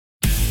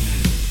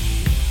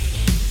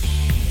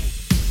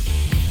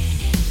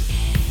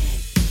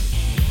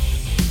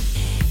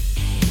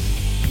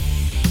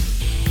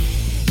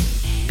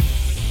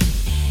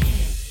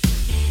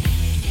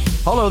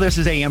Hello, this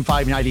is AM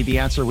 590 The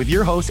Answer with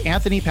your host,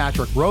 Anthony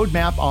Patrick,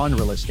 Roadmap on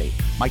Real Estate.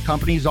 My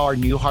companies are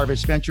New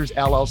Harvest Ventures,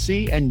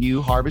 LLC, and New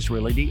Harvest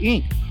Realty,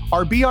 Inc.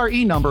 Our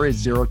BRE number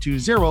is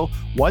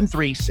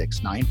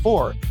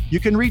 020-13694. You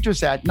can reach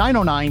us at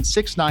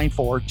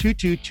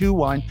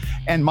 909-694-2221,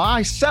 and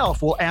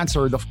myself will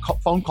answer the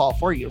phone call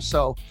for you.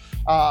 So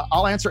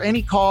I'll answer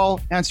any call,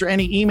 answer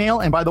any email.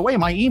 And by the way,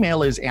 my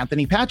email is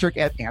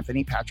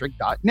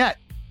anthonypatrick@anthonypatrick.net.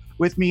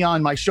 With me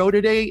on my show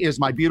today is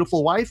my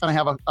beautiful wife, and I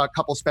have a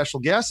couple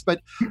special guests.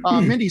 But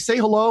Mindy, say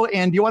hello,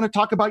 and do you want to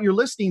talk about your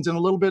listings and a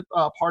little bit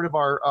part of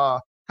our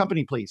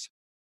company, please?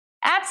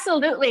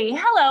 Absolutely.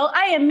 Hello,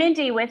 I am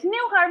Mindy with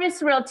New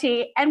Harvest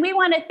Realty, and we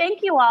want to thank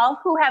you all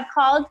who have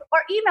called or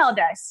emailed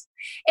us.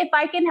 If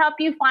I can help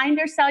you find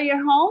or sell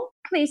your home,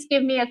 please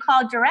give me a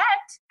call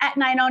direct at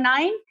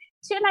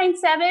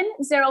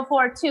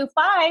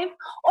 909-297-0425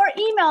 or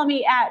email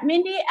me at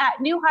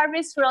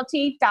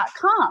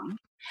mindy@newharvestrealty.com.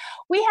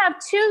 We have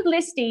two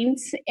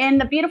listings in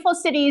the beautiful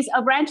cities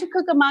of Rancho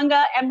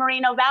Cucamonga and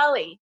Moreno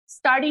Valley.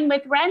 Starting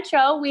with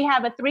Rancho, we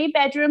have a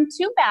 3-bedroom,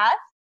 2-bath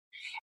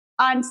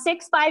on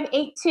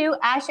 6582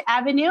 Ash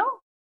Avenue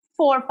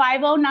for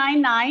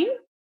 $5099.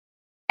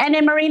 And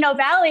in Moreno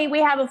Valley,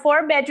 we have a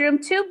 4-bedroom,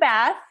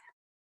 2-bath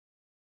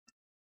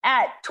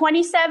at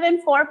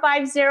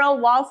 27450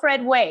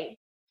 Walfred Way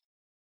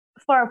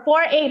for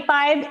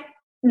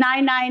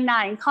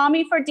 $485,999. Call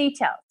me for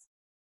details.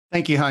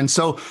 Thank you, hon.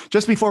 So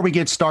just before we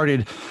get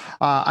started,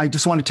 I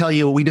just want to tell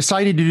you, we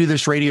decided to do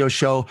this radio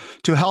show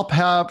to help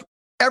have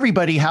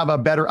everybody have a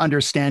better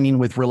understanding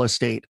with real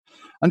estate.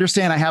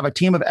 Understand, I have a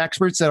team of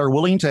experts that are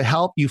willing to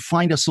help you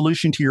find a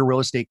solution to your real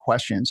estate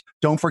questions.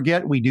 Don't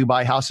forget, we do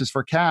buy houses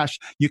for cash.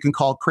 You can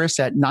call Chris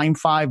at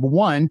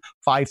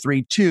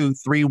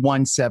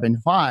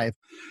 951-532-3175.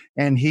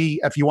 And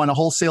if you want to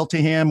wholesale to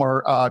him,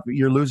 or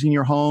you're losing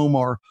your home,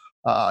 or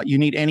you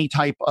need any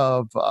type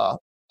of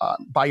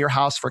buy your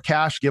house for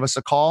cash, give us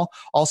a call.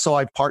 Also,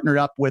 I've partnered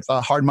up with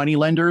hard money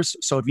lenders.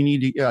 So if you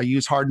need to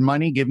use hard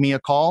money, give me a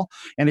call.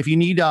 And if you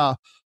need,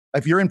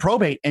 if you're in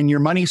probate and your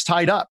money's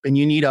tied up and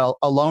you need a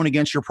loan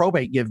against your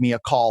probate, give me a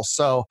call.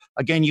 So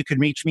again, you can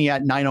reach me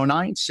at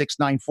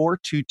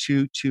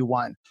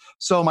 909-694-2221.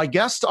 So my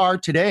guests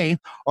today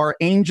are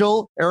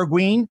Angel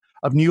Araguin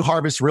of New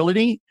Harvest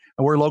Realty,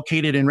 and we're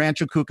located in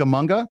Rancho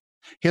Cucamonga.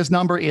 His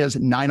number is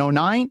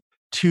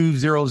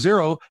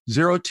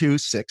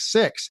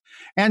 909-200-0266.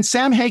 And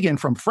Sam Hagan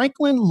from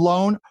Franklin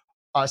Loan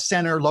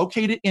Center,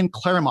 located in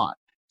Claremont.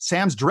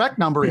 Sam's direct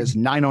number is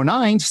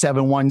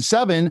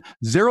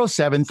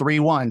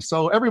 909-717-0731.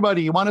 So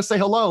everybody, you want to say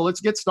hello? Let's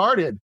get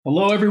started.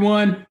 Hello,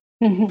 everyone.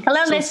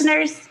 Hello,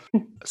 listeners.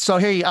 So,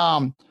 hey,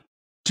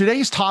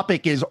 today's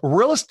topic is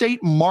real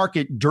estate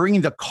market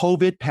during the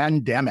COVID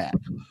pandemic.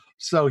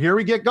 So here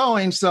we get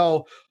going.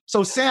 So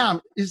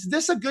Sam, is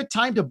this a good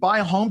time to buy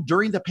a home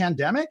during the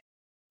pandemic?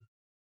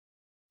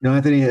 No,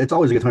 Anthony, it's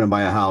always a good time to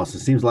buy a house. It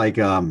seems like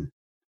even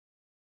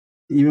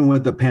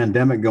with the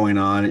pandemic going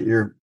on, there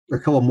are a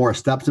couple more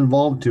steps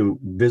involved to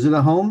visit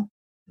a home.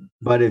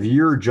 But if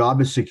your job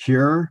is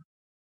secure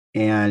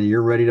and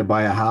you're ready to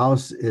buy a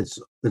house, it's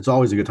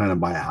always a good time to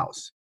buy a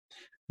house.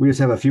 We just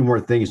have a few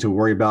more things to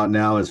worry about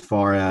now as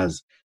far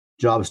as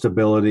job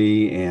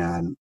stability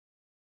and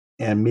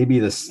maybe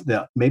the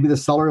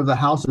seller of the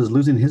house is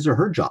losing his or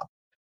her job.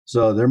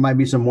 So there might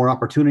be some more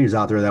opportunities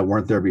out there that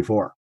weren't there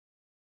before.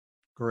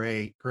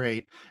 Great.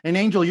 And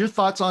Angel, your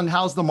thoughts on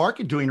how's the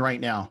market doing right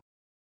now?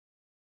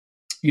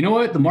 You know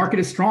what? The market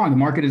is strong. The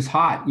market is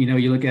hot.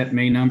 You look at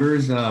May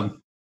numbers,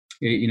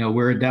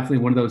 we're definitely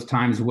one of those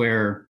times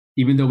where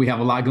even though we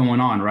have a lot going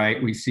on,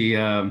 right? We see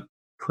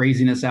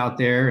craziness out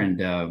there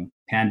and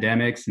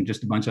pandemics and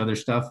just a bunch of other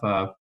stuff.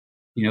 The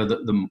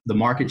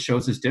market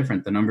shows us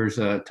different. The numbers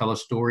tell a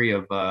story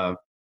of,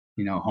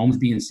 homes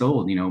being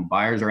sold.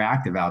 Buyers are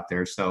active out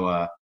there.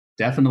 So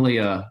definitely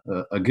a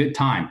good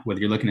time, whether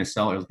you're looking to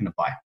sell or looking to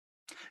buy.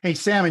 Hey,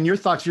 Sam, and your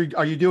thoughts,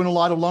 are you doing a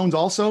lot of loans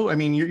also? I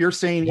mean, you're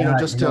saying,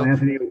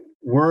 Anthony,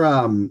 we're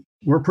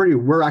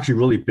actually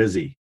really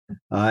busy.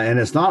 And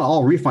it's not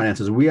all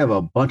refinances. We have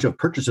a bunch of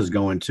purchases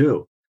going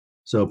too.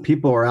 So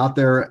people are out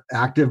there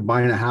active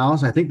buying a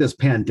house. I think this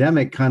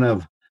pandemic kind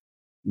of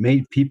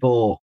made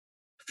people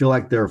feel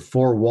like their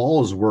four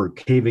walls were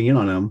caving in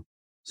on them.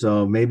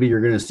 So maybe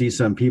you're going to see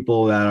some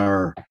people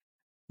that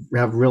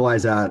have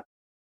realized that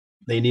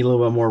they need a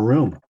little bit more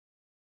room.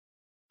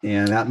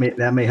 And that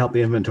may help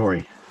the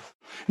inventory.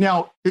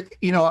 Now,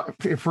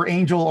 for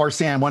Angel or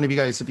Sam, one of you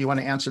guys, if you want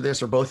to answer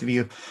this, or both of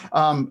you,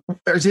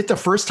 is it the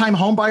first time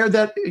home buyer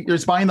that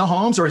is buying the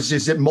homes, or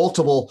is it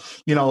multiple,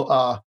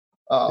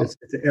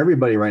 It's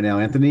everybody right now,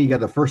 Anthony. You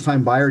got the first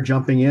time buyer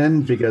jumping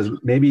in because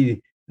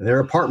maybe their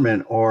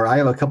apartment, or I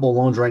have a couple of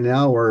loans right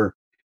now where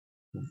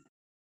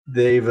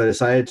they've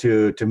decided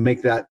to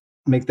make that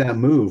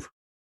move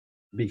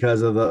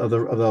because of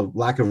the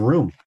lack of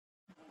room.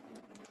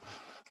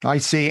 I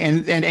see.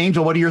 And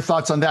Angel, what are your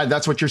thoughts on that?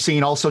 That's what you're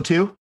seeing also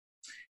too?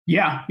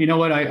 Yeah. You know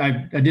what?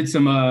 I did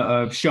some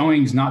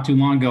showings not too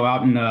long ago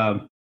out in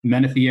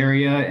Menifee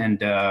area and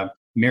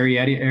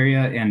Marietta area.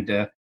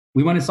 And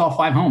we went and saw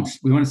 5 homes.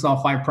 We went and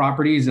saw 5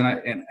 properties,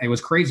 and it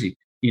was crazy.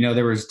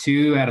 There was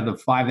 2 out of the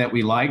 5 that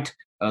we liked.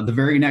 The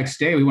very next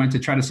day, we went to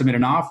try to submit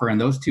an offer, and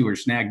those 2 were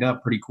snagged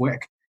up pretty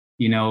quick.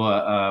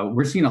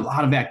 We're seeing a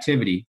lot of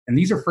activity, and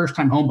these are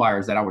first-time home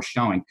buyers that I was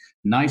showing.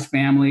 Nice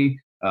family,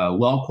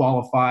 well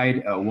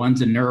qualified.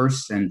 One's a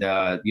nurse, and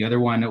the other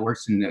one that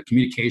works in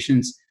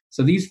communications.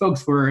 So these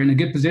folks were in a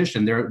good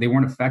position. They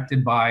weren't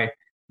affected by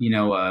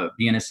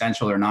being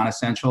essential or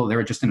non-essential. They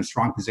were just in a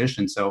strong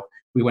position. So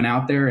we went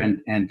out there,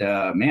 and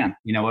man,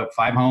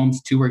 5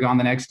 homes, 2 were gone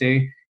the next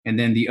day. And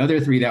then the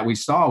other 3 that we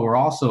saw were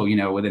also,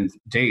 within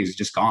days,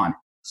 just gone.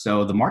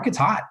 So the market's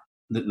hot.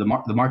 The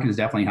market is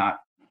definitely hot.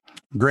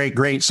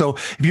 Great. So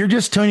if you're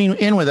just tuning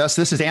in with us,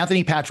 this is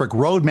Anthony Patrick,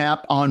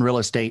 Roadmap on Real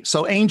Estate.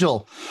 So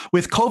Angel,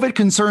 with COVID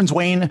concerns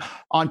weighing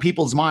on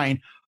people's mind,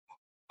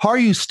 how are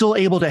you still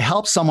able to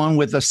help someone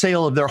with the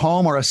sale of their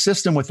home or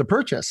assist them with the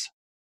purchase?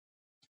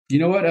 You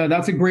know what?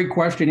 That's a great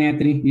question,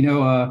 Anthony.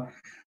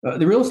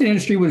 The real estate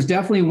industry was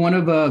definitely one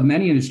of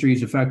many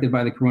industries affected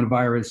by the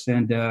coronavirus.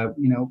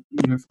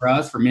 And, for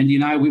us, for Mindy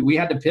and I, we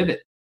had to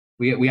pivot.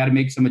 We had to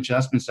make some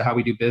adjustments to how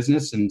we do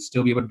business and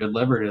still be able to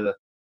deliver to the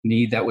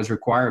need that was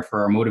required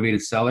for our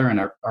motivated seller and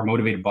our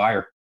motivated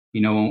buyer.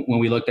 When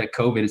we looked at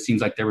COVID, it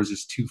seems like there was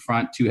this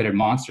two-headed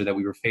monster that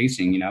we were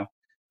facing.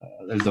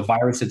 There's the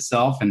virus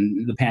itself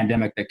and the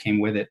pandemic that came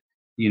with it.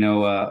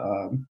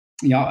 I'm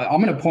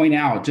going to point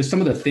out just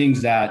some of the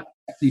things that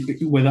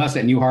with us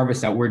at New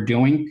Harvest that we're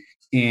doing.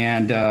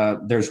 And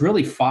there's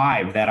really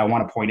 5 that I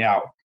want to point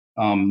out.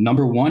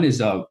 Number 1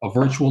 is a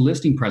virtual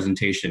listing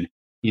presentation.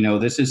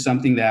 This is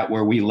something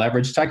where we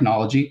leverage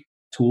technology,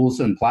 tools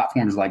and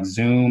platforms like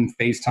Zoom,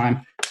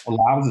 FaceTime,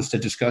 allows us to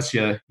discuss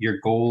your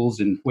goals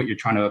and what you're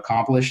trying to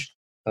accomplish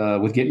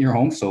with getting your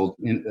home sold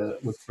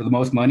for the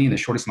most money in the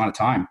shortest amount of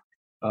time.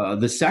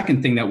 The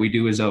second thing that we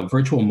do is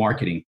virtual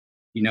marketing.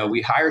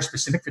 We hire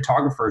specific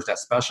photographers that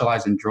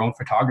specialize in drone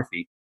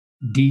photography,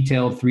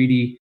 detailed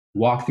 3D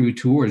walkthrough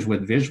tours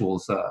with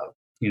visuals.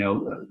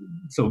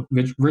 So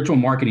virtual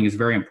marketing is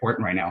very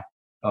important right now.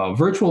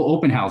 Virtual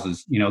open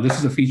houses. This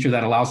is a feature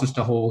that allows us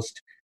to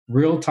host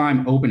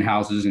real-time open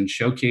houses and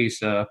showcase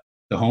the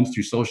homes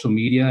through social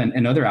media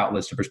and other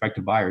outlets to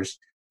prospective buyers.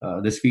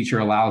 This feature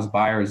allows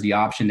buyers the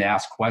option to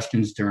ask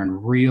questions during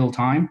real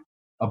time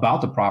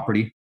about the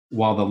property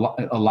while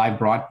a live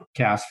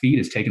broadcast feed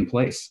is taking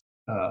place.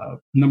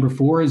 Number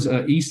 4 is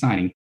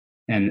e-signing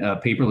and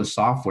paperless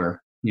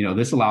software.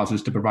 This allows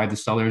us to provide the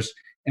sellers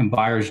and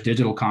buyers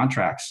digital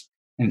contracts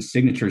and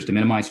signatures to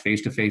minimize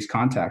face-to-face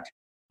contact.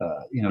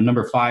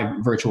 Number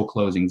 5, virtual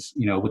closings.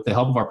 With the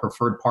help of our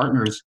preferred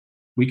partners,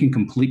 we can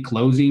complete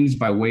closings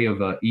by way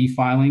of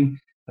e-filing,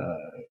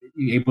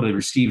 able to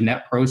receive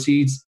net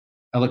proceeds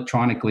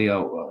electronically,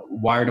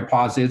 wire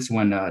deposits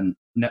when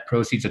net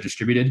proceeds are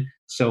distributed.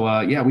 So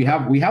we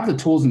have the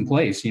tools in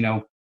place.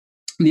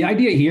 The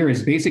idea here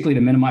is basically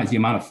to minimize the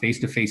amount of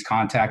face-to-face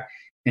contact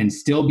and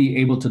still be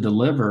able to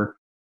deliver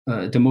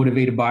to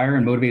motivated buyer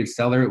and motivated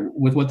seller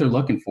with what they're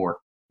looking for.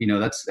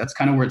 That's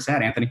kind of where it's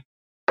at, Anthony.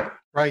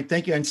 Right.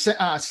 Thank you. And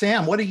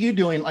Sam, what are you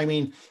doing? I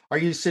mean, are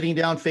you sitting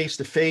down face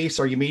to face?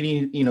 Are you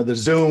meeting, the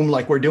Zoom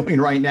like we're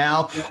doing right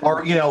now?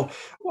 Or,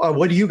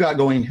 what do you got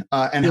going?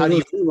 And how do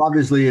you? Zoom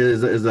obviously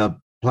is a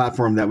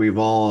platform that we've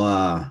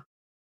all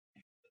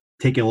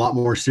taken a lot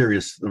more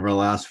serious over the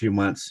last few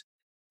months.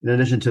 In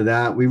addition to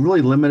that, we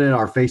really limited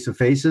our face to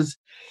faces.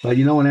 But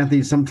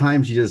Anthony,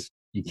 sometimes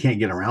you can't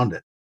get around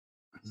it.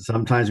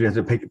 Sometimes we have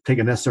to take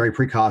the necessary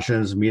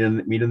precautions, meet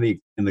in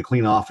the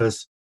clean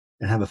office,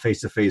 and have a face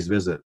to face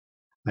visit.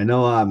 I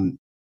know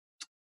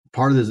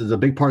part of this is a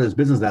big part of this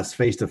business that's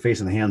face to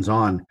face and hands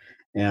on,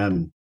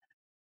 and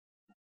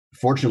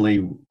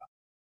fortunately,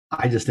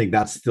 I just think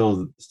that's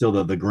still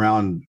the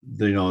ground,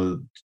 the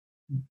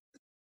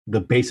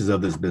basis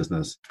of this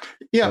business.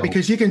 Yeah, so,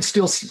 because you can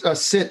still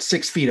sit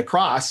 6 feet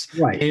across,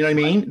 right? You know what I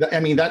mean?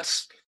 I mean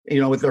that's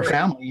with their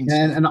families.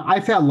 And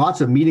I've had lots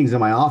of meetings in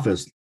my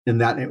office in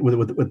that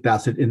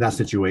in that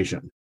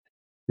situation.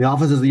 The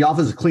office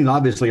is clean,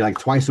 obviously, like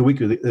twice a week.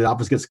 The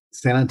office gets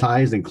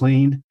sanitized and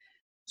cleaned,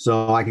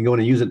 so I can go in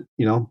and use it.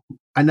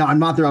 I know I'm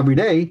not there every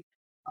day.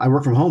 I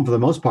work from home for the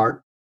most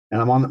part, and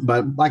I'm on.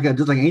 But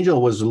just like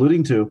Angel was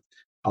alluding to,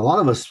 a lot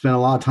of us spend a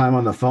lot of time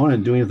on the phone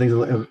and doing things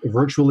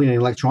virtually and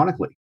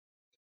electronically.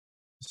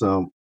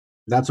 So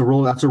that's a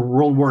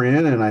world we're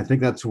in, and I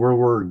think that's where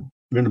we're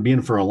going to be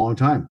in for a long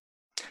time.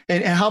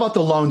 And how about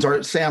the loans?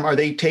 Sam, are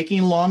they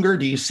taking longer?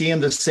 Do you see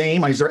them the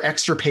same? Is there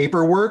extra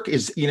paperwork?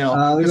 Because we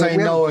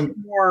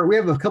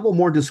have a couple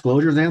more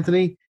disclosures,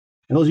 Anthony,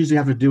 and those usually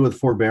have to do with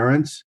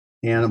forbearance.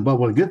 But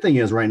one good thing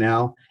is right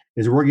now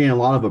is we're getting a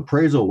lot of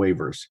appraisal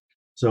waivers.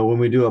 So when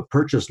we do a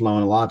purchase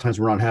loan, a lot of times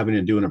we're not having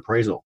to do an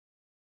appraisal.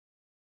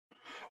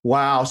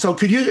 Wow. So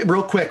could you,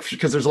 real quick,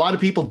 because there's a lot of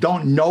people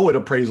don't know what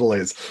appraisal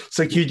is.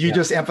 So could you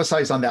just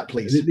emphasize on that,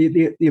 please?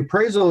 The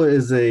appraisal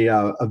is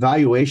a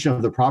evaluation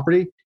of the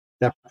property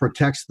that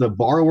protects the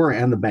borrower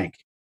and the bank.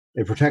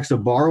 It protects the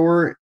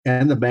borrower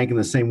and the bank in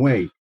the same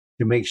way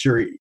to make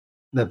sure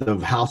that the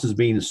house is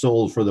being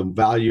sold for the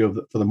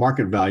value for the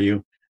market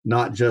value,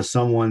 not just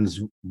someone's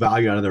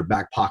value out of their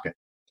back pocket.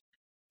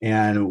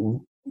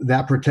 And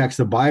that protects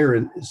the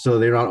buyer so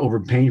they're not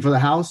overpaying for the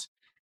house,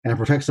 and it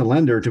protects the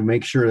lender to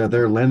make sure that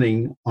they're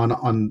lending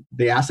on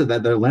the asset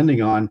that they're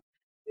lending on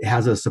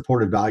has a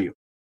supported value.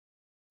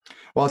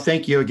 Well,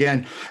 thank you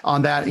again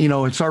on that.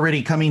 It's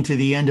already coming to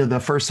the end of the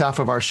first half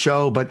of our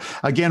show. But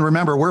again,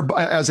 remember,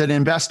 as an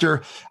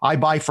investor, I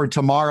buy for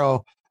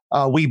tomorrow.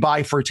 We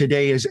buy for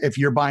today as if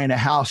you're buying a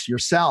house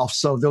yourself.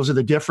 So those are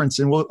the difference.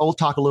 And we'll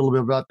talk a little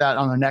bit about that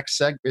on the next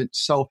segment.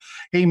 So,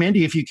 hey,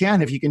 Mindy, if you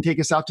can take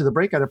us out to the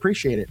break, I'd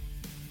appreciate it.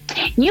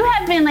 You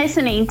have been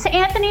listening to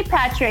Anthony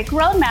Patrick,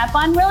 Roadmap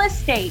on Real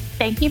Estate.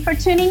 Thank you for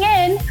tuning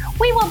in.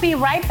 We will be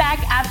right back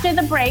after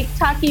the break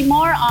talking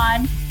more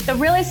on the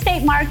real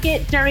estate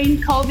market during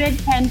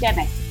COVID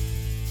pandemic.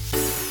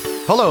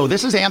 Hello,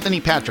 this is Anthony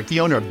Patrick, the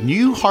owner of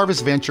New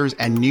Harvest Ventures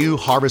and New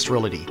Harvest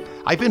Realty.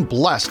 I've been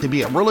blessed to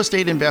be a real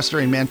estate investor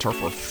and mentor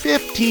for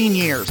 15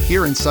 years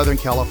here in Southern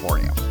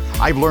California.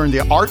 I've learned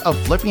the art of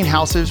flipping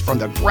houses from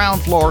the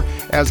ground floor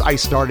as I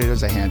started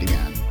as a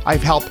handyman.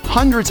 I've helped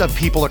hundreds of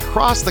people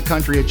across the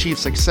country achieve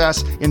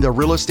success in the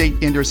real estate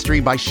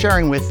industry by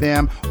sharing with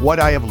them what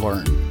I have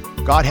learned.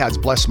 God has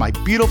blessed my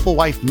beautiful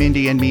wife,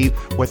 Mindy, and me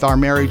with our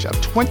marriage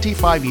of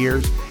 25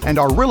 years and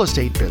our real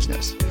estate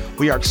business.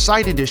 We are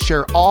excited to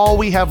share all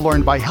we have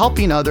learned by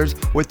helping others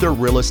with their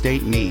real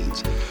estate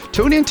needs.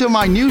 Tune into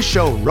my new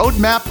show,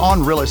 Roadmap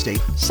on Real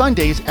Estate,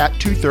 Sundays at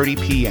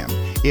 2:30 p.m.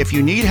 If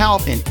you need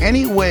help in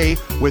any way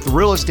with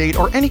real estate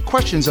or any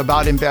questions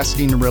about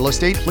investing in real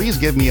estate, please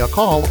give me a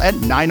call at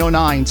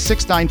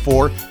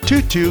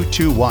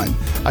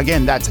 909-694-2221.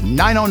 Again, that's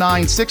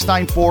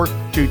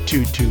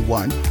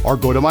 909-694-2221. Or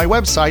go to my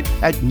website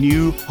at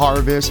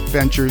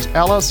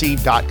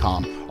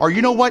newharvestventuresllc.com. Or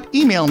you know what?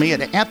 Email me at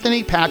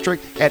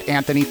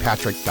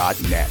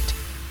anthonypatrick@anthonypatrick.net.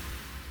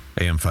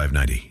 AM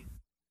 590,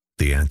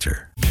 The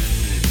Answer.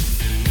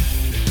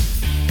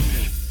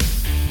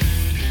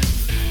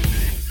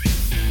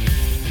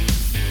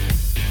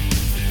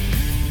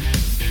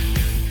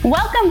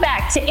 Welcome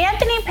back to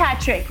Anthony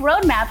Patrick,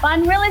 Roadmap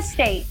on Real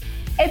Estate.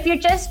 If you're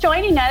just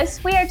joining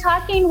us, we are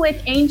talking with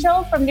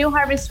Angel from New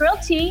Harvest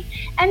Realty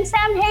and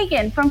Sam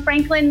Hagen from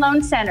Franklin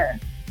Loan Center,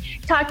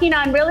 talking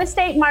on real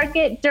estate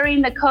market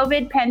during the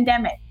COVID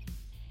pandemic.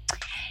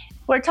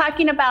 We're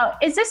talking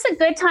about, is this a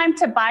good time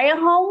to buy a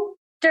home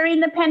during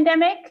the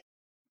pandemic?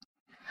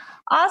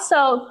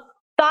 Also,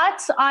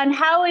 thoughts on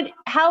how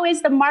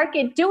is the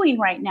market doing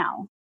right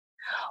now?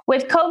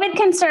 With COVID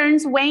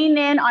concerns weighing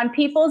in on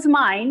people's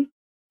mind,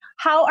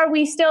 how are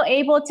we still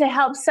able to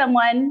help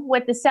someone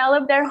with the sale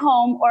of their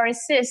home or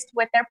assist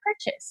with their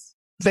purchase?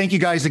 Thank you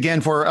guys again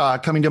for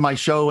coming to my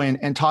show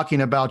and talking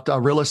about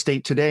real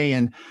estate today.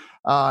 And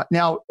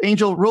now,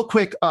 Angel, real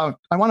quick, I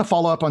want to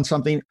follow up on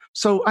something.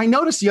 So I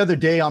noticed the other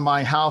day on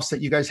my house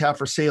that you guys have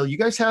for sale, you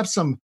guys have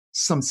some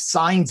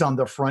signs on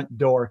the front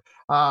door.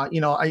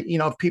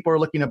 If people are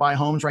looking to buy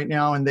homes right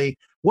now, and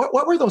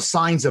what were those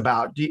signs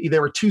about?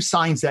 There were two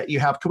signs that you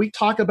have. Can we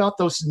talk about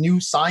those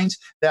new signs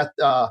that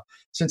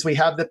since we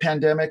have the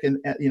pandemic and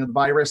the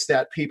virus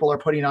that people are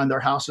putting on their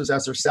houses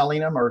as they're selling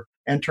them or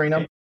entering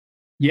them?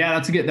 Yeah,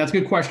 that's a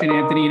good question,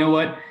 Anthony. You know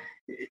what?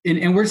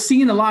 And we're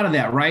seeing a lot of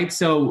that, right?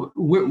 So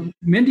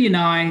Mindy and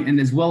I, and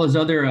as well as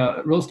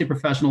other real estate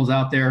professionals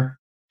out there,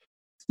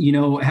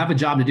 have a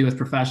job to do as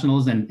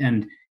professionals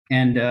and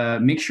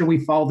make sure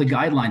we follow the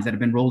guidelines that have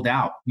been rolled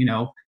out,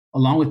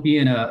 along with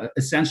being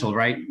essential,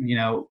 right?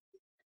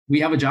 We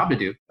have a job to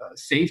do,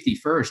 safety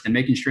first, and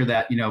making sure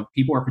that,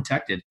 people are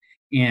protected.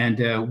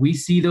 And we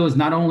see those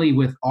not only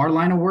with our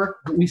line of work,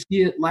 but we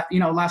see it,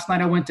 last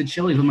night I went to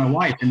Chili's with my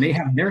wife and they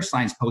have their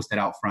signs posted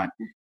out front.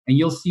 And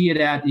you'll see it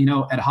at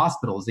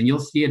hospitals, and you'll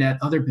see it at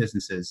other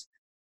businesses.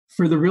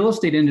 For the real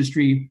estate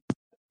industry,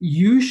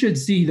 you should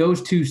see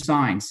those two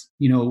signs.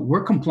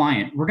 We're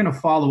compliant. We're going to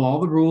follow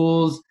all the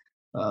rules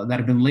that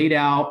have been laid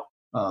out,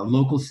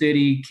 local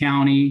city,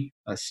 county,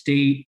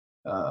 state,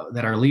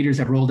 that our leaders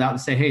have rolled out and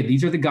say, hey,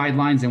 these are the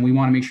guidelines and we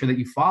want to make sure that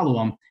you follow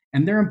them.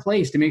 And they're in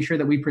place to make sure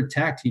that we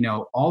protect,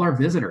 all our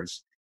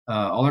visitors,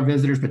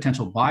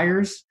 potential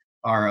buyers,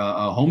 our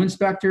home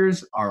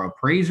inspectors, our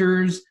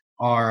appraisers,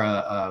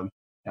 our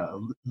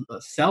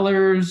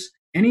sellers,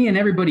 any and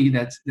everybody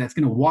that's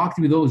going to walk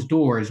through those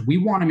doors. We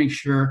want to make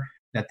sure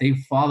that they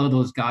follow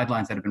those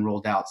guidelines that have been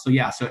rolled out. So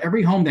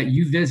every home that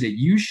you visit,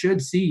 you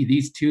should see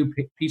these two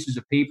pieces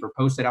of paper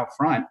posted out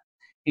front.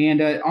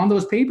 And on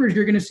those papers,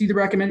 you're going to see the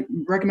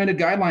recommended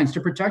guidelines to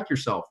protect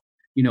yourself.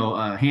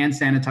 Hand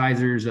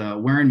sanitizers,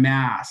 wearing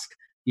masks,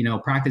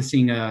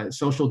 practicing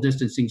social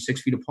distancing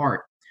 6 feet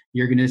apart.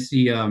 You're going to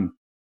see, the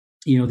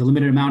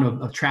limited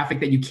amount of traffic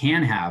that you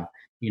can have.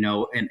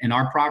 In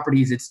our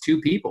properties, it's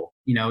two people.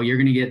 You're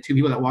going to get two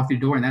people that walk through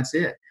the door, and that's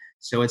it.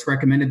 So it's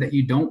recommended that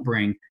you don't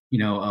bring,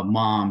 a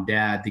mom,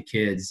 dad, the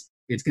kids.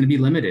 It's going to be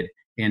limited.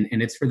 And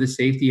it's for the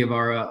safety of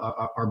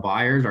our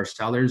buyers, our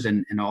sellers,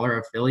 and all our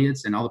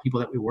affiliates and all the people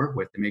that we work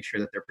with to make sure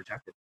that they're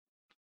protected.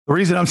 The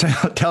reason I'm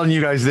telling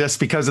you guys this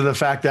because of the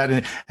fact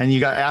that, and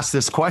you got asked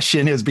this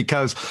question, is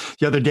because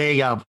the other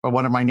day,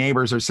 one of my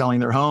neighbors are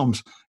selling their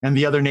homes, and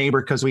the other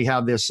neighbor, because we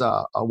have this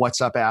a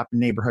WhatsApp app,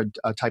 neighborhood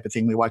type of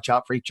thing, we watch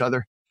out for each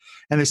other,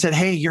 and they said,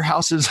 "Hey, your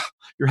house is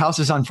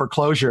on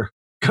foreclosure."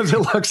 Because it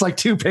looks like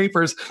two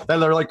papers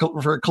that are like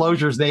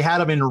foreclosures. They had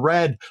them in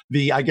red.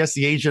 I guess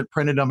the agent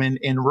printed them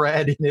in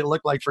red, and it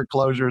looked like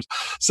foreclosures.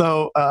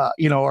 So,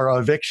 or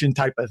eviction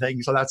type of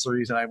thing. So that's the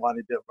reason I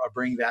wanted to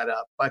bring that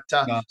up. But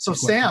so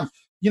Sam,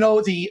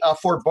 the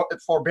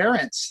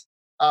forbearance.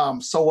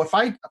 So if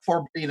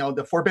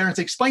the forbearance,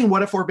 explain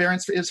what a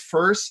forbearance is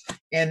first.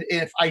 And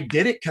if I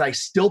did it, could I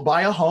still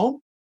buy a home?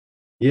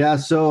 Yeah.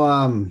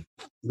 So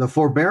the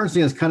forbearance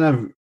thing has kind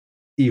of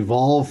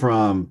evolved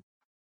from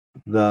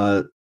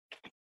the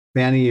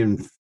Fannie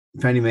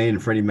Mae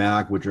and Freddie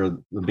Mac, which are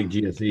the big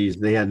GSEs.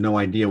 They had no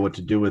idea what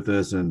to do with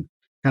this, and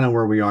kind of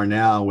where we are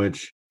now,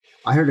 which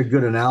I heard a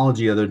good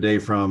analogy the other day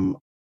from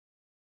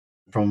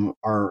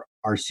our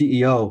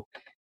CEO.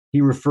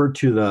 He referred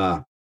to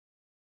the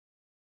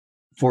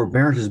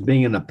forbearance as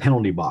being in a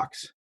penalty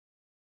box.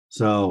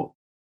 So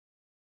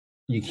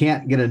you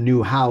can't get a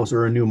new house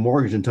or a new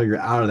mortgage until you're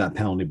out of that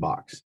penalty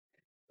box.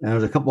 And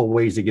there's a couple of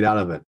ways to get out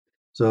of it.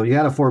 So you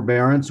had a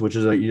forbearance, which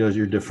is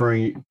you're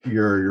deferring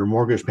your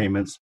mortgage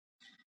payments.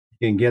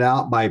 You can get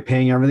out by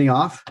paying everything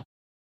off.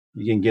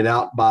 You can get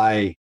out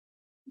by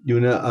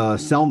doing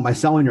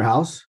selling your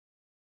house.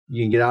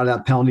 You can get out of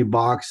that penalty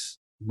box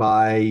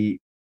by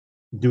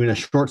doing a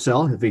short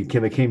sale if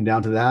it came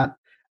down to that.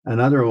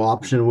 Another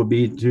option would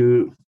be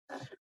to,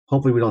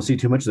 hopefully we don't see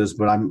too much of this,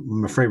 but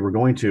I'm afraid we're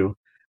going to,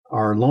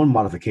 are loan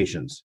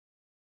modifications.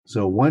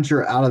 So once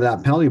you're out of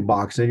that penalty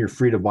box, then you're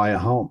free to buy a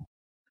home.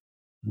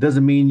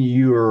 Doesn't mean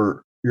you've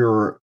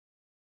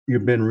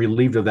been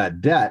relieved of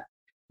that debt.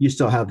 You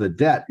still have the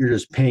debt. You're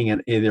just paying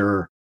it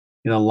either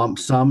in a lump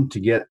sum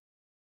to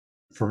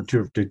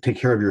take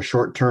care of your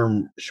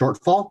short-term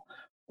shortfall,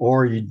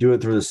 or you do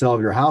it through the sale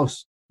of your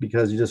house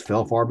because you just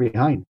fell far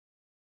behind.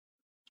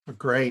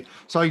 Great.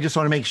 So I just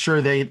want to make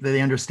sure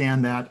they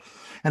understand that.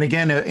 And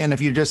again, and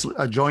if you're just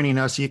joining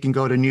us, you can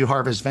go to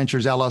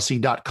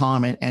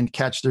newharvestventuresllc.com and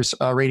catch this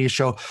radio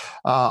show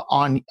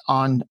on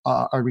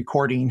a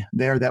recording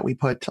there that we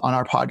put on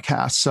our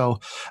podcast. So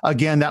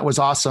again, that was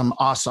awesome.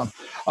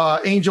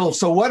 Angel,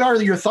 so what are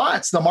your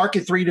thoughts? The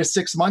market 3 to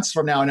 6 months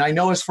from now. And I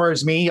know as far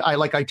as me,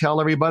 I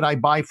tell everybody, I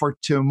buy for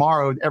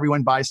tomorrow.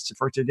 Everyone buys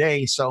for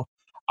today. So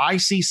I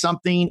see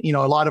something,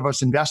 a lot of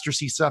us investors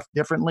see stuff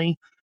differently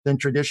than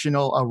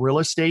traditional real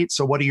estate.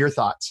 So what are your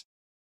thoughts?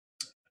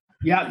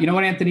 Yeah, you know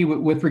what, Anthony,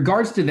 with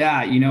regards to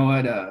that,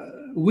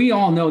 we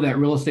all know that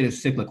real estate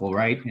is cyclical,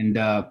 right? And,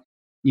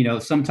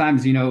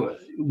 sometimes,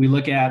 we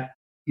look at,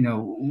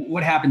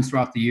 what happens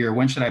throughout the year.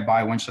 When should I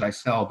buy? When should I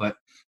sell? But,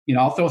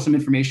 I'll throw some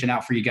information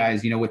out for you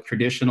guys, with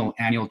traditional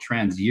annual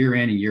trends, year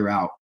in and year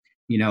out.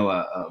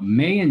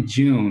 May and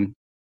June,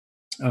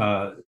 those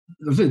are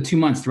the 2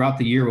 months throughout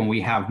the year when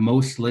we have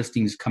most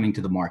listings coming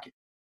to the market.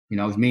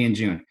 It's May and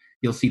June.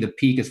 You'll see the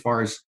peak as far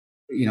as,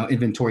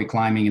 inventory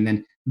climbing. And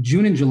then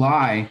June and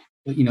July,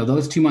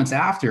 those 2 months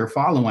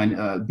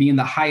following, being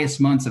the highest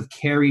months of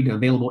carried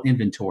available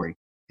inventory.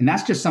 And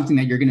that's just something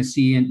that you're going to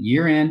see in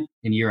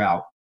and year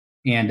out.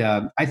 And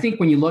I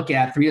think when you look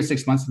at 3 to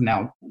 6 months from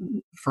now,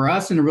 for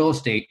us in real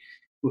estate,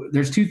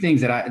 there's two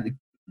things that I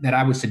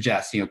would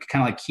suggest, kind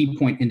of like key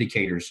point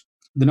indicators.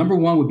 The number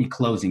one would be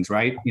closings,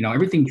 right?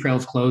 Everything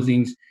trails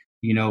closings,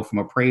 from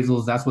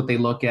appraisals, that's what they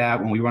look at.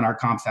 When we run our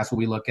comps, that's what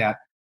we look at.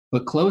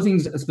 But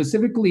closings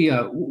specifically,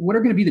 what are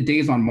going to be the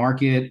days on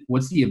market?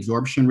 What's the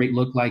absorption rate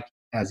look like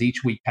as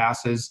each week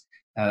passes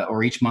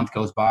or each month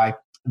goes by?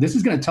 This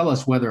is going to tell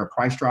us whether a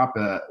price drop,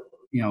 is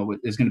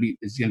going to be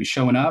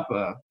showing up.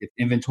 If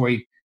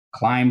inventory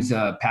climbs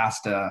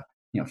past 5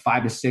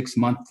 to 6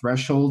 month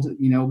threshold,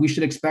 we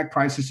should expect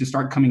prices to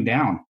start coming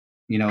down.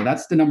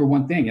 That's the number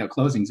one thing,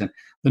 closings. And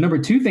the number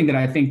two thing that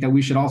I think that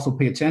we should also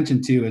pay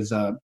attention to is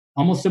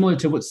almost similar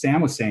to what Sam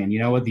was saying.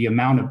 The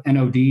amount of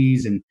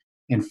NODs and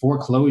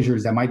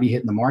foreclosures that might be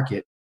hitting the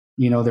market.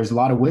 There's a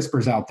lot of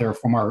whispers out there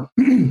from our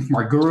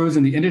gurus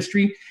in the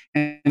industry,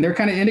 and they're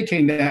kind of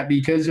indicating that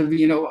because of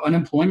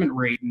unemployment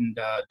rate and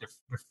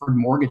deferred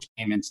mortgage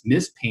payments,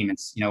 missed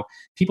payments,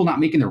 people not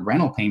making their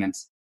rental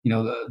payments,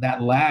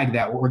 that lag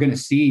that we're going to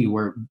see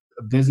where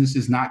business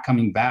is not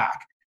coming back,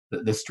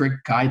 the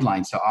strict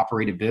guidelines to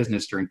operate a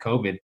business during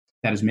COVID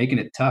that is making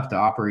it tough to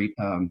operate,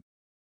 on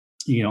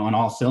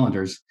all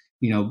cylinders.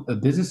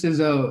 Businesses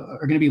are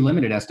going to be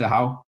limited as to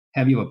how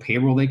heavy of a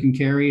payroll they can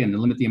carry and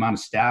limit the amount of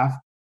staff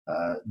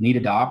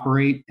needed to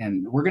operate.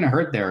 And we're going to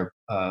hurt there.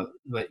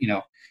 But,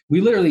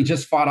 we literally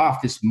just fought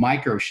off this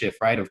micro shift,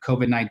 right, of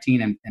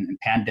COVID-19 and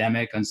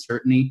pandemic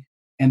uncertainty.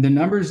 And the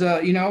numbers,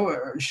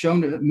 are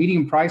shown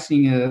median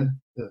pricing,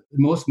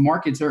 most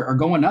markets are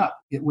going up,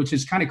 which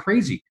is kind of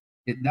crazy.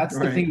 That's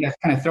right. The thing that's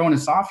kind of throwing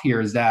us off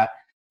here is that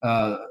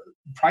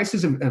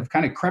prices have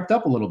kind of crept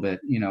up a little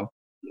bit,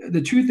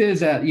 The truth is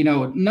that,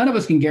 none of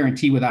us can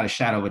guarantee without a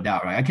shadow of a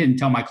doubt, right? I can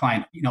tell my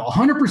client,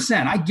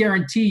 100%, I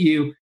guarantee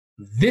you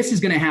this is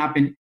going to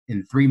happen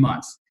in 3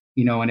 months.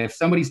 And if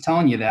somebody's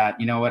telling you that,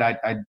 you know what,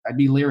 I'd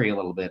be leery a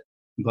little bit.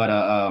 But,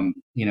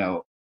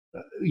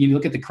 you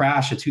look at the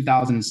crash of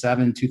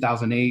 2007,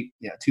 2008,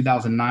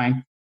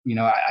 2009,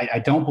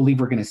 I don't believe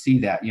we're going to see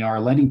that. Our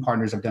lending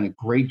partners have done a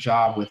great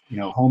job with,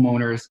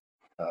 homeowners,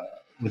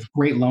 with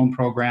great loan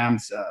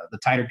programs, the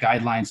tighter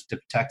guidelines to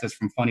protect us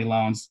from funny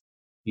loans,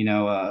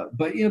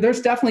 but,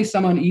 there's definitely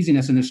some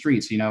uneasiness in the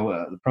streets,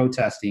 the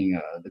protesting,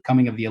 the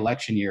coming of the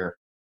election year,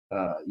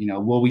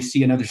 will we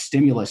see another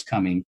stimulus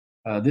coming?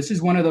 This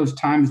is one of those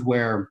times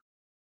where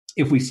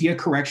if we see a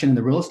correction in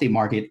the real estate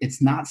market,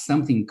 it's not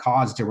something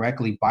caused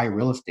directly by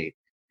real estate.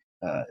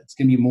 It's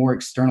going to be more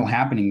external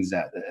happenings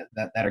that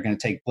are going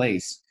to take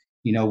place.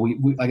 We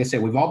like I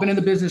said, we've all been in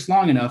the business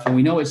long enough, and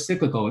we know it's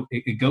cyclical.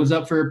 It goes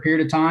up for a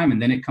period of time,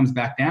 and then it comes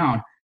back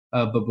down.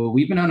 But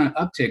we've been on an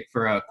uptick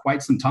for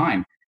quite some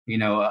time.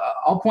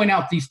 I'll point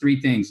out these three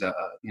things, to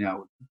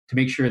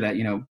make sure that,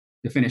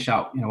 to finish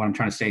out, what I'm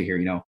trying to say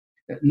here.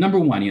 Number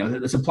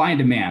one, the supply and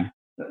demand.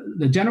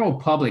 The general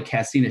public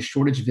has seen a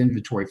shortage of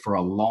inventory for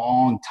a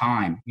long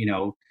time.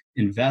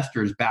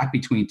 Investors back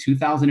between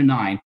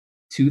 2009,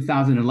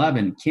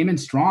 2011 came in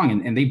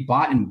strong and they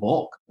bought in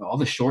bulk. All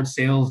the short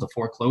sales, the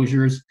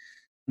foreclosures,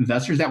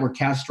 investors that were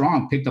cash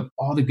strong picked up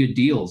all the good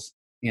deals.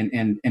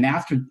 And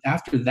after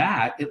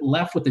that, it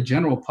left with the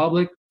general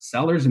public,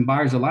 sellers and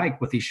buyers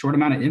alike, with a short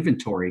amount of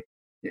inventory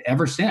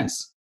ever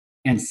since.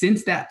 And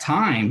since that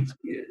time,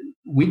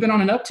 we've been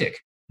on an uptick.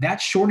 That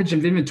shortage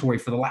of inventory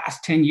for the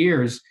last 10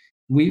 years,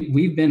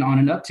 we've been on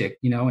an uptick,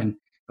 and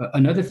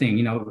another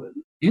thing,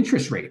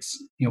 interest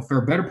rates, for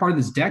a better part of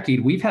this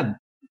decade, we've had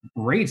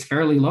rates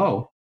fairly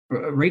low.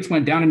 Rates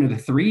went down into the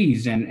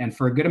threes, and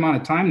for a good amount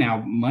of time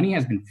now, money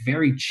has been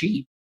very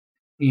cheap.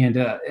 And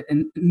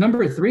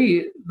number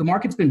three, the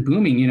market's been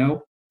booming,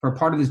 for a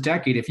part of this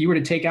decade. If you were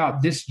to take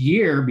out this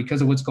year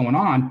because of what's going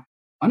on,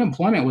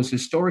 unemployment was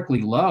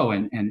historically low,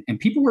 and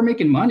people were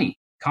making money.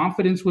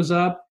 Confidence was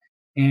up,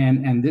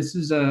 and this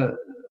is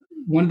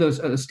one of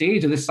those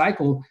stage of this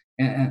cycle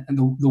and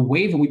the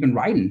wave that we've been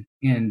riding.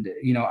 And,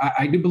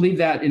 I do believe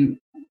that in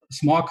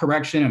small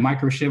correction and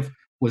micro shift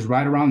was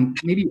right around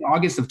maybe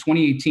August of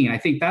 2018. I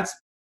think that's,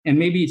 and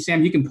maybe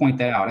Sam, you can point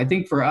that out. I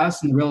think for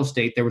us in the real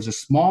estate, there was a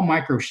small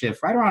micro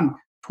shift right around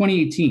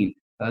 2018.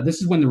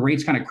 This is when the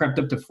rates kind of crept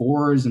up to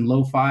 4s and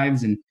low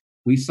 5s. And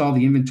we saw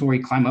the inventory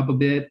climb up a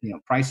bit,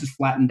 prices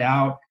flattened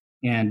out.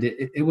 And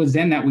it was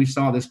then that we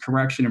saw this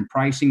correction in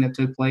pricing that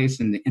took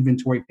place and the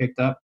inventory picked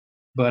up.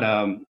 But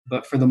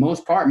for the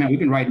most part, man, we've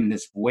been riding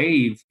this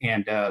wave,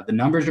 and the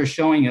numbers are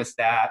showing us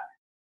that,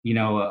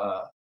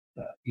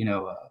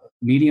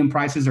 medium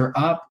prices are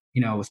up,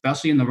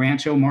 especially in the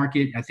Rancho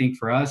market. I think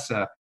for us,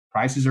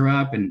 prices are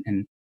up,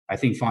 and I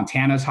think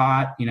Fontana's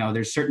hot.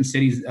 There's certain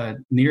cities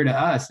near to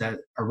us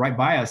that are right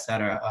by us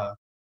that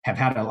have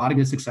had a lot of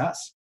good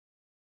success.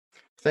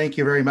 Thank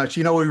you very much.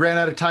 We ran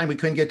out of time. We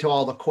couldn't get to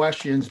all the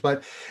questions,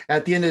 but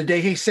at the end of the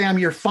day, hey, Sam,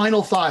 your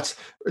final thoughts,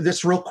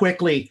 this real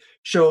quickly.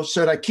 So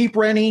should I keep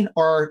renting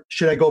or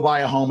should I go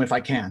buy a home if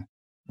I can?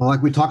 Well,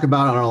 like we talked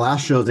about on our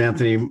last shows,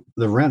 Anthony,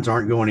 the rents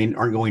aren't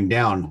going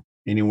down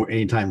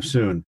anytime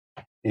soon.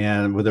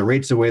 And with the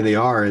rates the way they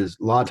are, is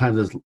a lot of times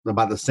it's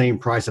about the same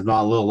price, if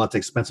not a little less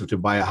expensive to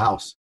buy a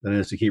house than it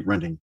is to keep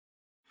renting.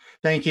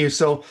 Thank you.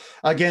 So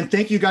again,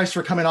 thank you guys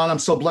for coming on. I'm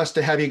so blessed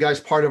to have you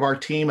guys part of our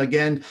team.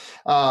 Again,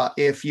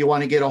 if you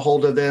want to get a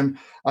hold of them,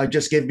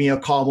 just give me a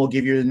call. We'll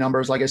give you the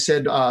numbers. Like I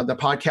said, the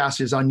podcast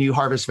is on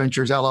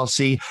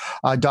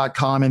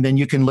newharvestventuresllc.com. And then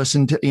you can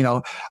listen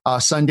to,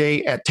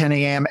 Sunday at 10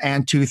 a.m.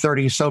 and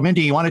 2:30. So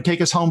Mindy, you want to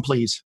take us home,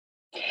 please?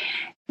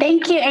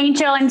 Thank you,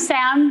 Angel and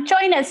Sam.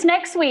 Join us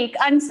next week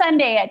on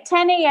Sunday at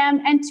 10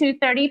 a.m. and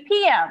 2:30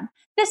 p.m.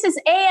 This is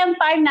AM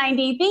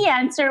 590, The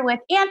Answer with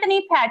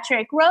Anthony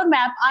Patrick,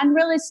 Roadmap on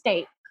Real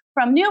Estate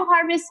from New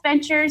Harvest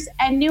Ventures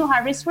and New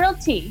Harvest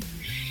Realty.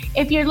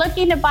 If you're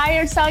looking to buy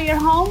or sell your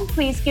home,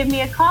 please give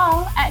me a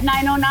call at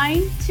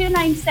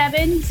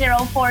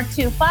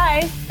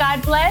 909-297-0425.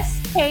 God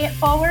bless, pay it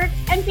forward,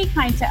 and be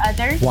kind to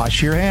others.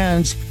 Wash your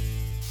hands.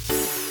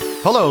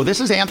 Hello, this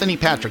is Anthony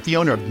Patrick, the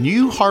owner of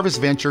New Harvest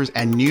Ventures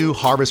and New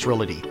Harvest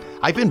Realty.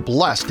 I've been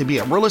blessed to be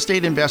a real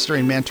estate investor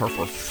and mentor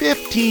for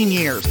 15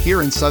 years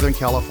here in Southern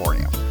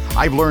California.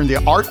 I've learned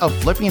the art of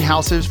flipping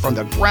houses from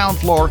the ground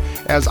floor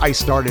as I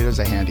started as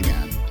a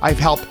handyman. I've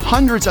helped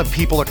hundreds of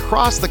people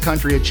across the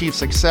country achieve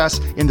success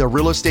in the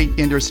real estate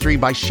industry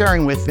by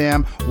sharing with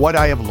them what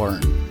I have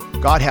learned.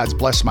 God has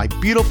blessed my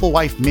beautiful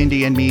wife,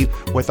 Mindy, and me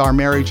with our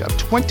marriage of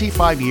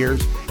 25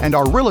 years and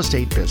our real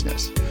estate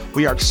business.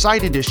 We are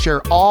excited to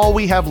share all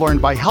we have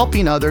learned by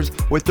helping others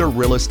with their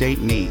real estate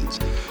needs.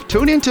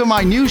 Tune into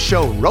my new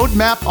show,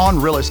 Roadmap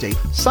on Real Estate,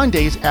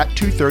 Sundays at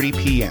 2:30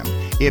 p.m.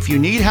 If you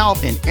need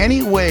help in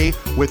any way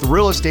with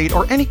real estate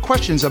or any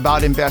questions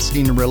about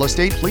investing in real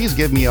estate, please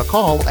give me a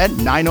call at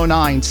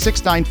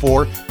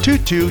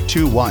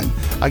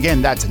 909-694-2221.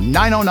 Again, that's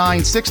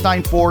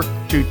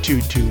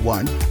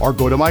 909-694-2221. Or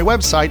go to my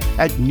website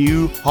at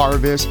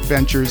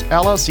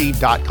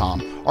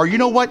newharvestventuresllc.com. Or you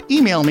know what?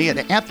 Email me at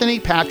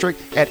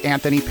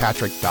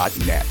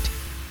anthonypatrick@anthonypatrick.net.